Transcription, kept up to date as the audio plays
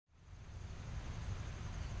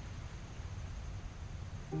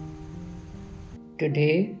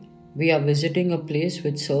Today, we are visiting a place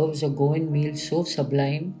which serves a Goan meal so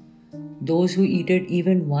sublime, those who eat it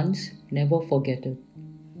even once never forget it.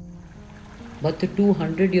 But the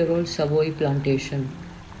 200-year-old Savoi Plantation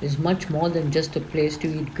is much more than just a place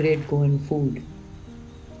to eat great Goan food.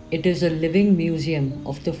 It is a living museum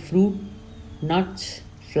of the fruit, nuts,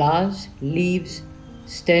 flowers, leaves,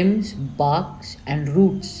 stems, barks, and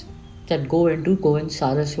roots that go into Goan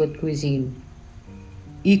Saraswat cuisine.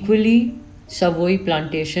 Equally, Savoi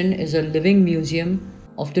Plantation is a living museum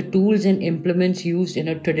of the tools and implements used in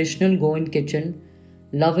a traditional Goan kitchen,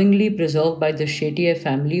 lovingly preserved by the Shetye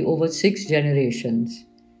family over 6 generations.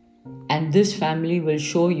 And this family will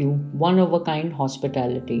show you one-of-a-kind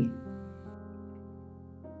hospitality.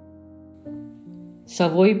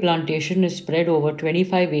 Savoi Plantation is spread over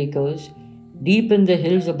 25 acres, deep in the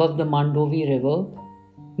hills above the Mandovi River,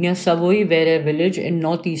 near Savoi Verem village in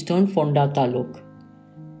northeastern Fonda Taluk.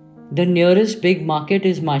 The nearest big market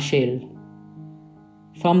is Mashel.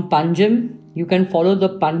 From Panjim, you can follow the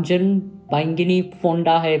Panjim-Baingini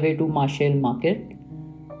Fonda highway to Mashel market.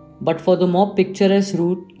 But for the more picturesque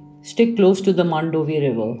route, stick close to the Mandovi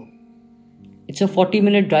River. It's a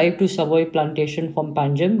 40-minute drive to Savoi Plantation from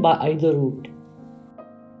Panjim by either route.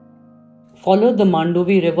 Follow the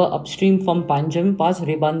Mandovi River upstream from Panjim past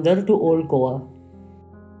Ribandar to Old Goa.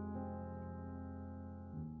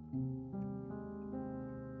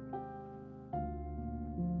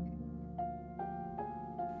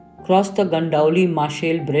 Cross the Gandauli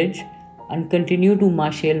Mashel Bridge and continue to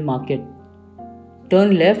Mashel Market.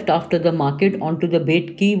 Turn left after the market onto the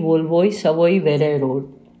Betki Volvoi Savoi Verem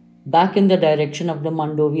Road, back in the direction of the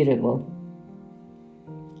Mandovi River.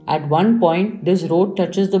 At one point, this road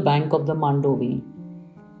touches the bank of the Mandovi.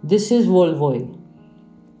 This is Volvoi.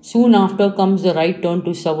 Soon after comes the right turn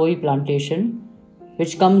to Savoi Plantation,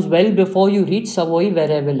 which comes well before you reach Savoi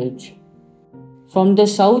Verem village. From the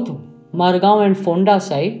south, Margaon and Fonda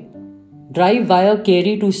side, drive via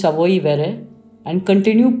Keri to Savoi Verem and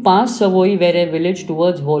continue past Savoi Verem village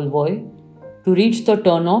towards Volvoi to reach the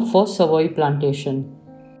turnoff for Savoi Plantation.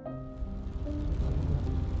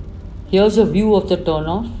 Here's a view of the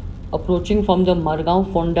turnoff approaching from the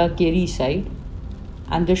Margaon Fonda Keri side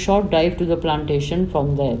and the short drive to the plantation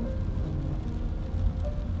from there.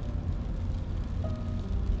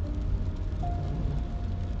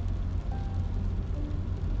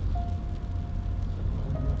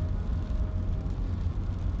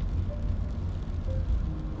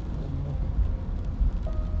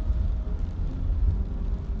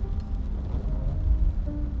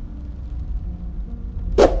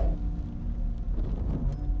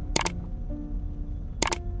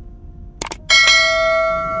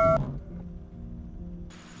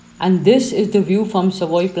 And this is the view from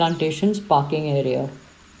Savoi Plantation's parking area.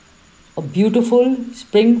 A beautiful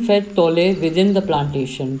spring-fed tole within the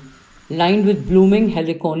plantation, lined with blooming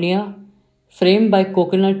heliconia, framed by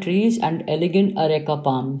coconut trees and elegant areca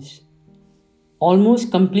palms.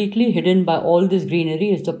 Almost completely hidden by all this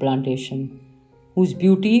greenery is the plantation, whose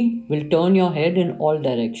beauty will turn your head in all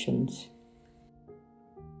directions.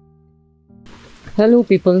 Hello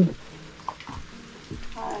people.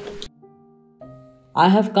 I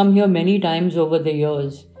have come here many times over the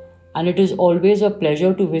years, and it is always a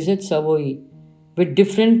pleasure to visit Savoi, with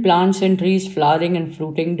different plants and trees flowering and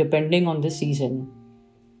fruiting depending on the season.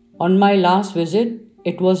 On my last visit,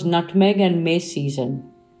 it was nutmeg and mace season.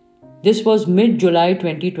 This was mid-July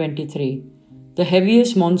 2023, the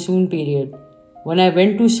heaviest monsoon period, when I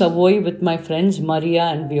went to Savoi with my friends Maria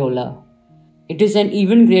and Viola. It is an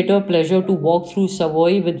even greater pleasure to walk through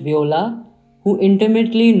Savoi with Viola, who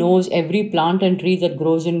intimately knows every plant and tree that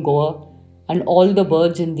grows in Goa and all the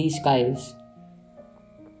birds in these skies.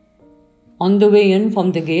 On the way in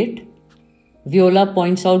from the gate, Viola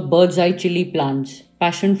points out bird's eye chili plants,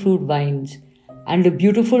 passion fruit vines, and a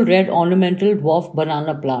beautiful red ornamental dwarf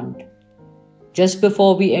banana plant. Just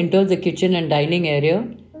before we enter the kitchen and dining area,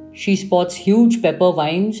 she spots huge pepper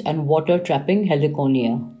vines and water-trapping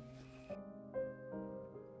heliconia.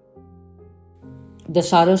 The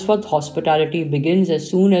Saraswat hospitality begins as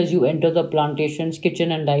soon as you enter the plantation's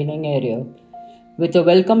kitchen and dining area, with a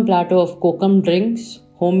welcome platter of kokum drinks,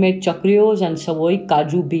 homemade chakrios and Savoi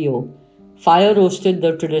Kaju Bio, fire roasted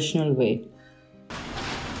the traditional way.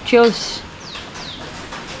 Cheers!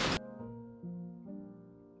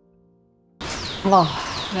 Wow,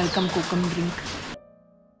 welcome kokum drink.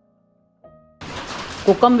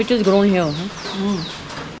 Kokum which is grown here, huh?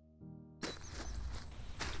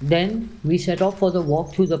 Then we set off for the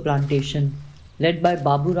walk through the plantation, led by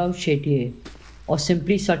Baburao Shetye, or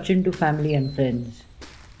simply Sachin to family and friends.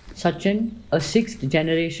 Sachin, a 6th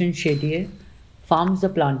generation Shetye, farms the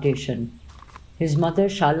plantation. His mother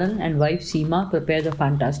Shalan and wife Seema prepare the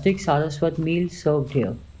fantastic Saraswat meal served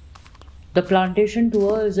here. The plantation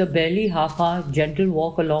tour is a barely half-hour gentle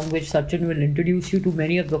walk along which Sachin will introduce you to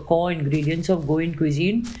many of the core ingredients of Goan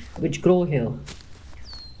cuisine which grow here.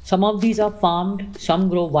 Some of these are farmed, some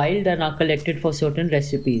grow wild and are collected for certain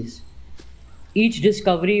recipes. Each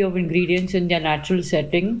discovery of ingredients in their natural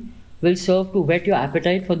setting will serve to whet your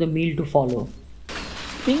appetite for the meal to follow.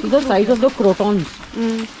 The size of the crotons.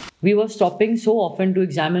 We were stopping so often to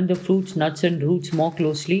examine the fruits, nuts and roots more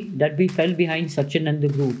closely that we fell behind Sachin and the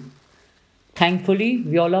group. Thankfully,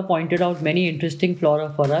 Viola pointed out many interesting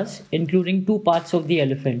flora for us, including two parts of the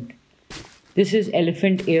elephant. This is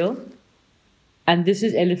elephant ear and this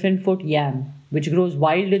is elephant foot yam, which grows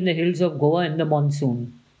wild in the hills of Goa in the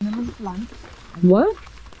monsoon. What?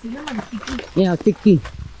 Yeah, tikki.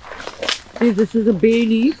 See, this is a bay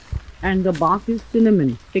leaf and the bark is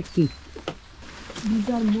cinnamon, tikki. These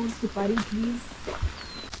are more supari trees.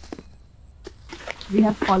 We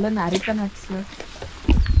have fallen areca nuts here.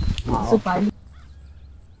 Wow. Supari.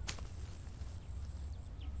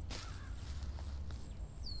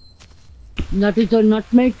 That is a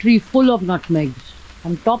nutmeg tree full of nutmegs.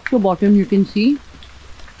 From top to bottom you can see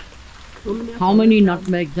how many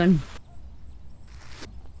nutmegs and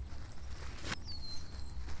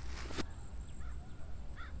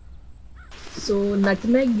So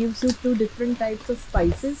nutmeg gives you two different types of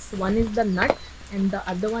spices. One is the nut and the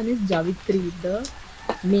other one is javitri, the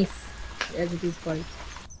mace as it is called.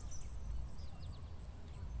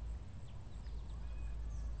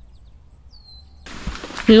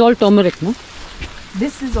 this is all turmeric, no?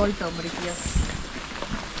 This is all turmeric, yes.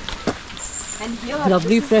 And here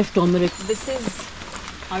Lovely fresh turmeric. This is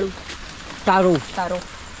alu, Taro. taro.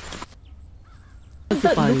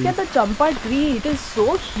 Look at the champa tree, it is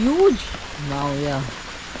so huge. Wow, yeah.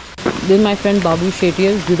 This is my friend Babu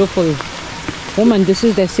Shetye's beautiful home and this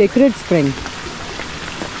is their sacred spring.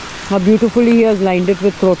 How beautifully he has lined it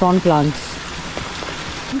with croton plants.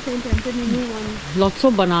 Lots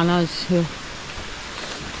of bananas here.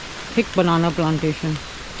 Thick banana plantation.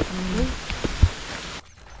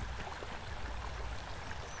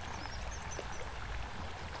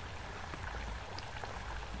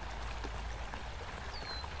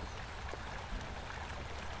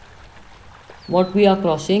 What we are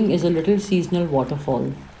crossing is a little seasonal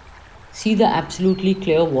waterfall. See the absolutely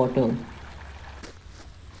clear water.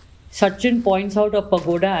 Sachin points out a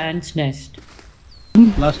pagoda ant's nest.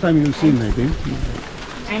 Last time you've seen, I think.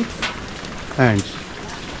 Ants.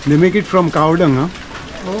 Ants. They make it from cow dung, huh?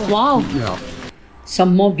 Oh. Wow! Yeah.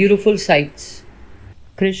 Some more beautiful sights.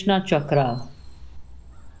 Krishna Chakra.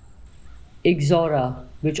 Ixora,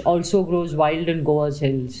 which also grows wild in Goa's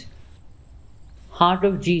hills. Heart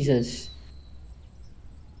of Jesus.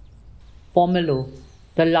 Pomelo,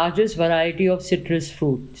 the largest variety of citrus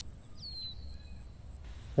fruits.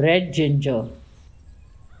 Red ginger.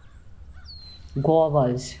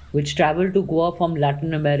 Guavas, which travel to Goa from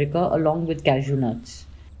Latin America along with cashew nuts.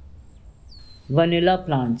 Vanilla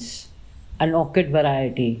plants, an orchid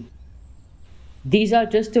variety. These are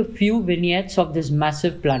just a few vignettes of this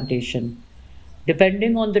massive plantation.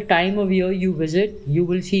 Depending on the time of year you visit, you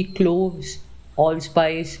will see cloves,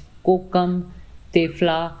 allspice, kokum,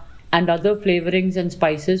 tefla, and other flavorings and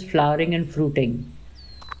spices flowering and fruiting.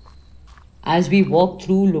 As we walk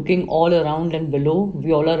through looking all around and below,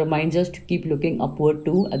 Viola reminds us to keep looking upward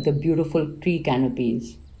too at the beautiful tree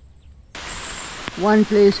canopies. One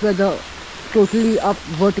place where the totally up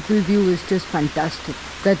vertical view is just fantastic,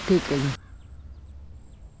 breathtaking.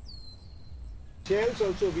 Shells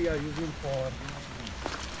also we are using for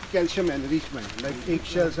calcium enrichment, like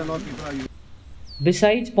eggshells and all people are using.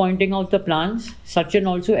 Besides pointing out the plants, Sachin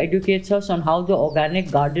also educates us on how the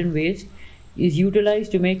organic garden waste is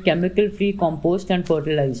utilized to make chemical-free compost and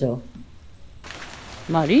fertilizer.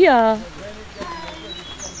 Maria!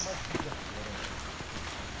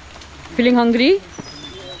 Feeling hungry?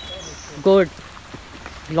 Good.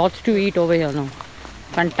 Lots to eat over here now.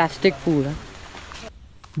 Fantastic food. Huh?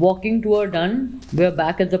 Walking tour done, we're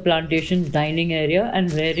back at the plantation's dining area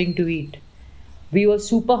and raring to eat. We were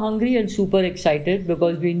super hungry and super excited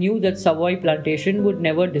because we knew that Savoi Plantation would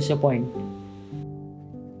never disappoint.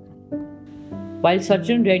 While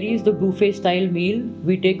Sachin readies the buffet-style meal,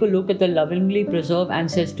 we take a look at the lovingly preserved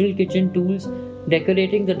ancestral kitchen tools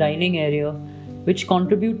decorating the dining area, which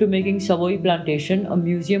contribute to making Savoi Plantation a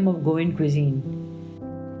museum of Goan cuisine.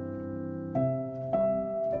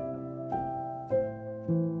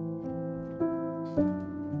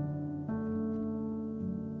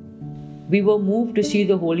 We were moved to see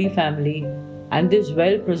the Holy Family and this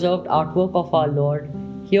well-preserved artwork of our Lord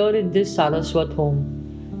here in this Saraswat home.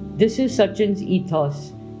 This is Sachin's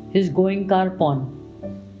ethos, his Goinkar pawn.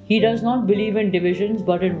 He does not believe in divisions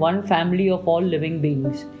but in one family of all living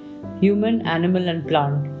beings, human, animal and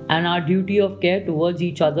plant, and our duty of care towards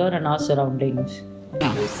each other and our surroundings.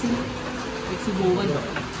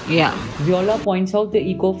 Yeah. Viola points out the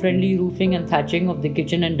eco-friendly roofing and thatching of the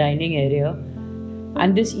kitchen and dining area,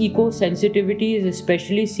 and this eco-sensitivity is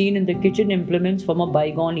especially seen in the kitchen implements from a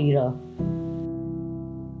bygone era.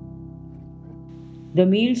 The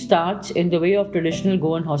meal starts in the way of traditional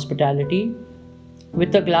Goan hospitality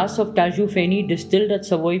with a glass of cashew feni distilled at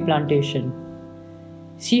Savoi Plantation.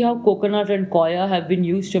 See how coconut and coir have been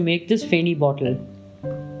used to make this feni bottle.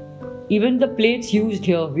 Even the plates used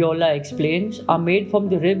here, Viola explains, are made from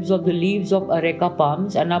the ribs of the leaves of areca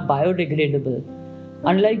palms and are biodegradable,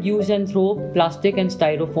 unlike use and throw plastic and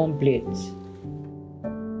styrofoam plates.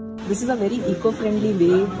 This is a very eco-friendly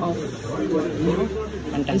way of,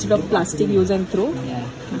 instead of plastic use and throw.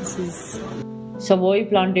 This is Savoi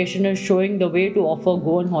Plantation is showing the way to offer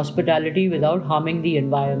Goan hospitality without harming the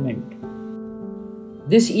environment.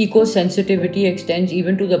 This eco-sensitivity extends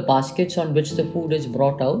even to the baskets on which the food is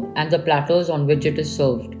brought out and the platters on which it is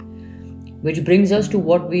served, which brings us to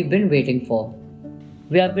what we've been waiting for.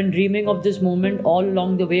 We have been dreaming of this moment all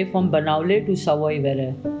along the way from Banaule to Savoi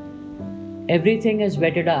Verem. Everything has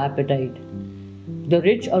whetted our appetite. The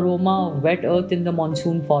rich aroma of wet earth in the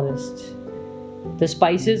monsoon forests, the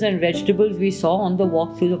spices and vegetables we saw on the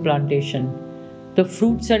walk through the plantation, the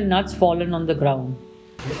fruits and nuts fallen on the ground.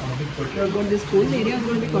 this whole area is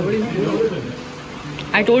going to be covered in food.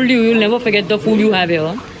 I told you, you'll never forget the food you have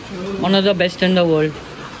here. One of the best in the world.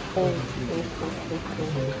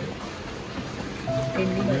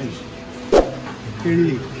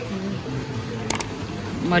 Idli.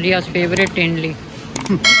 Maria's favorite tendli.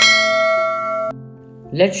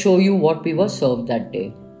 Let's show you what we were served that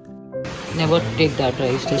day. Never take that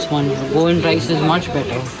rice, this one. Goan rice is much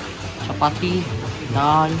better. Chapati,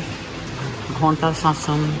 dal, Goan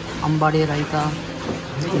Saraswat, ambade raita,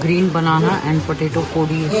 green banana and potato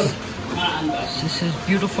kodis. This is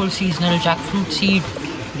beautiful seasonal jackfruit seed.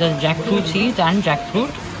 The jackfruit seeds and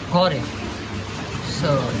jackfruit gore.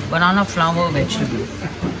 So, banana flower vegetable.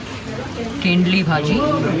 Tendli bhaji,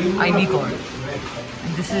 ivy gourd.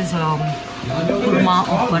 This is kurma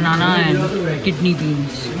of banana and kidney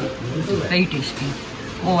beans. Very tasty.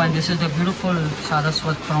 Oh, and this is the beautiful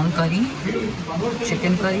Saraswat prawn curry,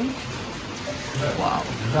 chicken curry. Wow,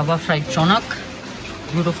 rubber fried chonak,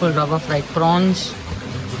 beautiful rubber fried prawns.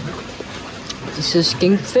 This is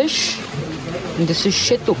kingfish, and this is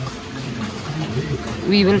shetuk.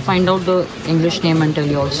 We will find out the English name and tell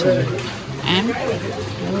you also. And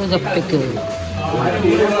the pickle.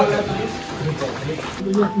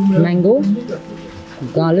 Mango,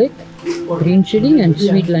 garlic, green chili and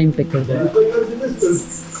sweet lime pickle.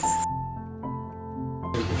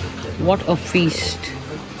 What a feast.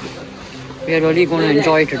 We are really going to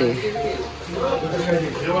enjoy today.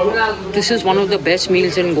 This is one of the best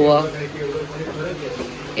meals in Goa,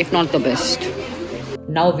 if not the best.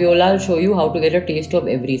 Now Viola will show you how to get a taste of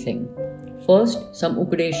everything. First, some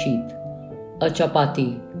ukde sheet, a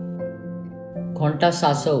chapati, Goan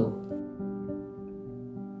Saraswat,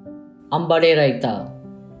 ambade raita.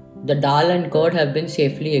 The dal and curd have been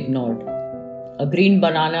safely ignored. A green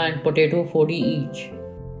banana and potato 40 each.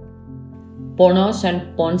 Ponos and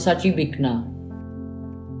ponsachi bikna.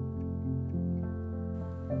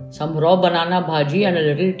 Some raw banana bhaji and a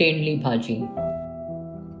little tendli bhaji.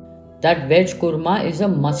 That veg kurma is a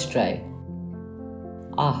must try.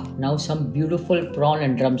 Ah, now some beautiful prawn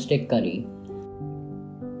and drumstick curry.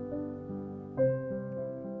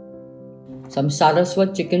 Some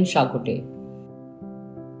Saraswat chicken shakote.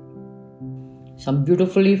 Some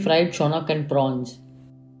beautifully fried chonak and prawns.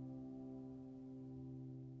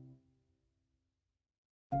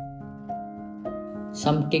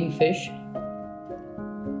 Some kingfish.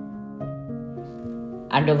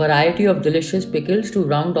 And a variety of delicious pickles to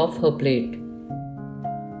round off her plate.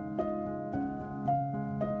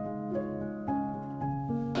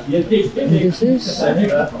 This is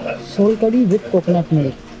soul curry with coconut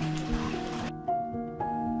milk.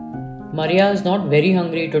 Maria is not very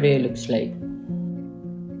hungry today, looks like.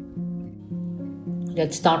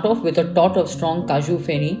 Let's start off with a tot of strong cashew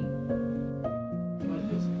feni.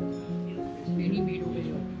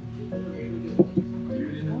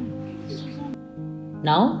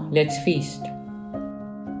 Now, let's feast.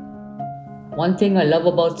 One thing I love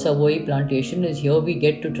about Savoi Plantation is here we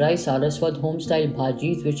get to try Saraswat home-style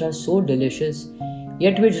bhajis which are so delicious,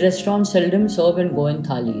 yet which restaurants seldom serve in Goan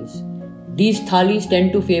thalis. These thalis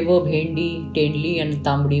tend to favor bhendi, tendli and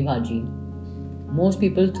tambdi bhaji. Most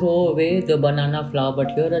people throw away the banana flour,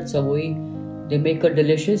 but here at Savoi, they make a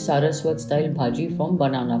delicious Saraswat style bhaji from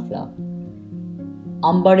banana flour.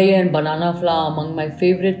 Ambade and banana flour are among my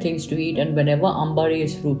favorite things to eat, and whenever ambade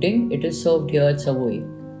is fruiting, it is served here at Savoi.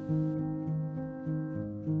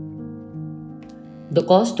 The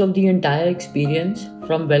cost of the entire experience,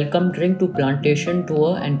 from welcome drink to plantation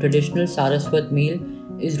tour and traditional Saraswat meal,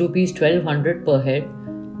 is Rs 1200 per head,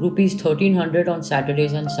 Rs 1300 on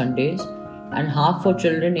Saturdays and Sundays, and half for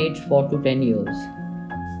children aged 4 to 10 years.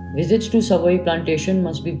 Visits to Savoi Plantation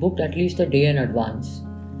must be booked at least a day in advance.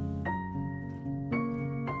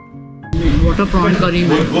 What a prawn curry,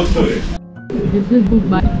 man. This is cooked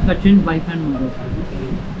by Sachin's wife and mother.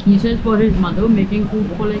 He says for his mother, making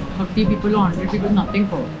food for like 30 people or 100 people is nothing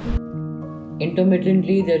for her.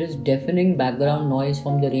 Intermittently, there is deafening background noise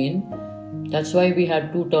from the rain. That's why we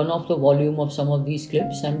had to turn off the volume of some of these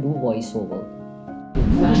clips and do voiceover.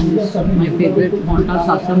 And my favorite, Monta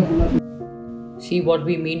Sasam. See what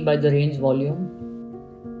we mean by the rain's volume?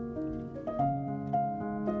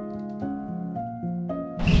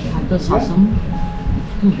 At the Sasam,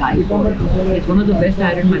 to die for. It's one of the best I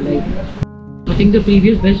had in my life. I think the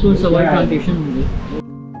previous best was Savoi Plantation only.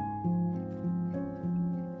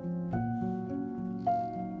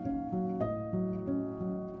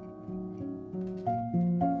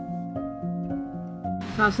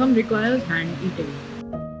 Sasam requires hand eating.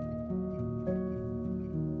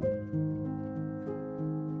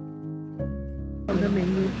 The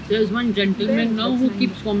menu. There's one gentleman now who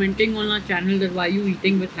keeps commenting on our channel that why are you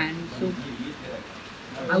eating with hands. So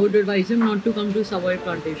I would advise him not to come to Savoi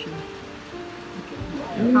Plantation.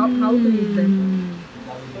 How to eat them?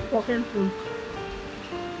 Fork and spoon.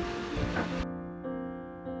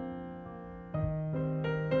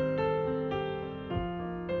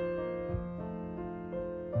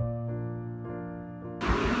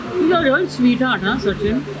 He's a real sweetheart, huh,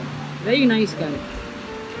 Sachin? Very nice guy.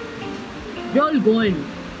 Real Goan.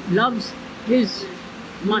 Loves his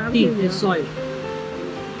matti, his soil.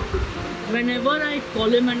 Whenever I call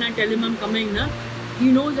him and I tell him I'm coming,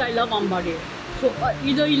 he knows I love ambade. So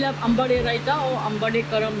either he'll have ambade raita or ambade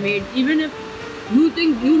karam made, even if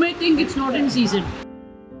you may think it's not in season.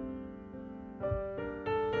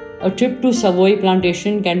 A trip to Savoi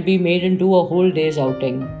Plantation can be made into a whole day's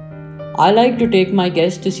outing. I like to take my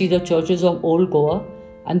guests to see the churches of Old Goa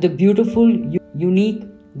and the beautiful, unique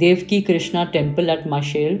Devki Krishna temple at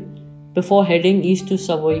Mashel before heading east to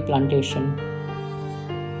Savoi Plantation.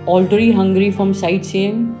 Already hungry from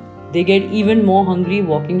sightseeing, they get even more hungry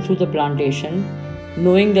walking through the plantation,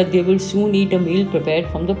 knowing that they will soon eat a meal prepared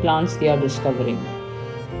from the plants they are discovering.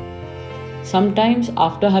 Sometimes,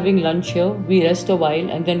 after having lunch here, we rest a while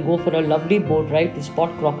and then go for a lovely boat ride to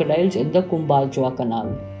spot crocodiles in the Kumbhajwa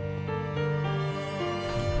Canal.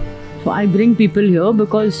 So I bring people here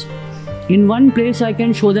because in one place I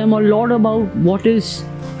can show them a lot about what is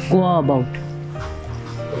Goa about.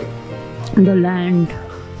 The land,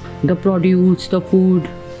 the produce, the food.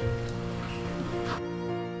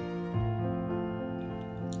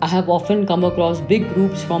 I have often come across big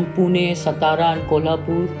groups from Pune, Satara and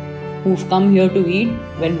Kolhapur who've come here to eat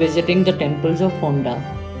when visiting the temples of Fonda.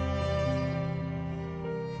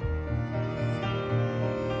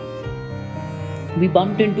 We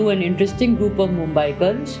bumped into an interesting group of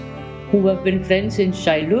Mumbaikars who have been friends since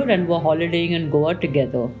childhood and were holidaying in Goa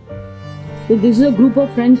together. So this is a group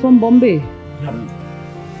of friends from Bombay.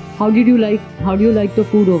 How do you like the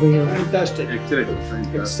food over here? Fantastic. Excellent.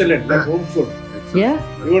 Fantastic. Excellent. Like home food. Excellent.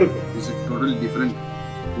 Yeah? Beautiful. It's a totally different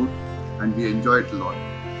food and we enjoy it a lot.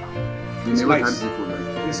 We It's never nice. had before like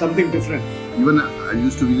that. It's something different. Even I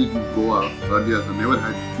used to visit Goa earlier, so never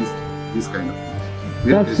had this kind of food.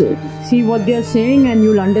 Very That's tasty it. dish. See what they are saying, and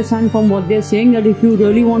you'll understand from what they are saying that if you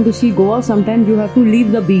really want to see Goa, sometimes you have to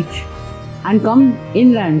leave the beach and come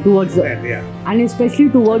inland towards the, Yeah. and especially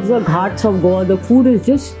towards the ghats of Goa. The food is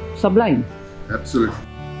just sublime. Absolutely.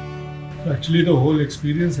 Actually, the whole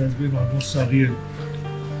experience has been almost surreal.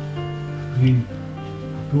 The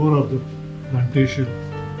tour of the plantation,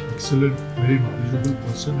 excellent, very knowledgeable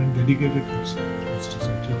person and dedicated person, Mr.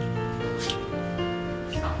 Shetye.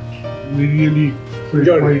 We really felt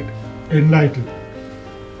Enjoyed quite enlightened.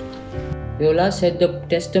 Viola said the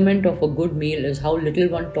testament of a good meal is how little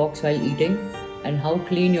one talks while eating and how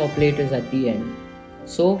clean your plate is at the end.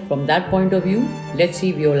 So, from that point of view, let's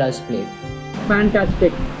see Viola's plate.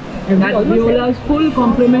 Fantastic. And that's Viola's full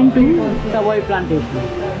compliment to Savoi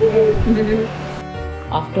Plantation.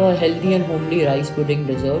 After a healthy and homely rice pudding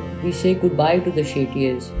dessert, we say goodbye to the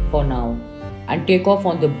Shetyes for now and take off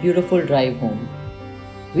on the beautiful drive home.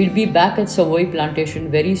 We'll be back at Savoi Plantation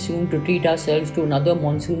very soon to treat ourselves to another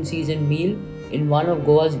monsoon season meal in one of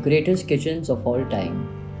Goa's greatest kitchens of all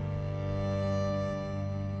time.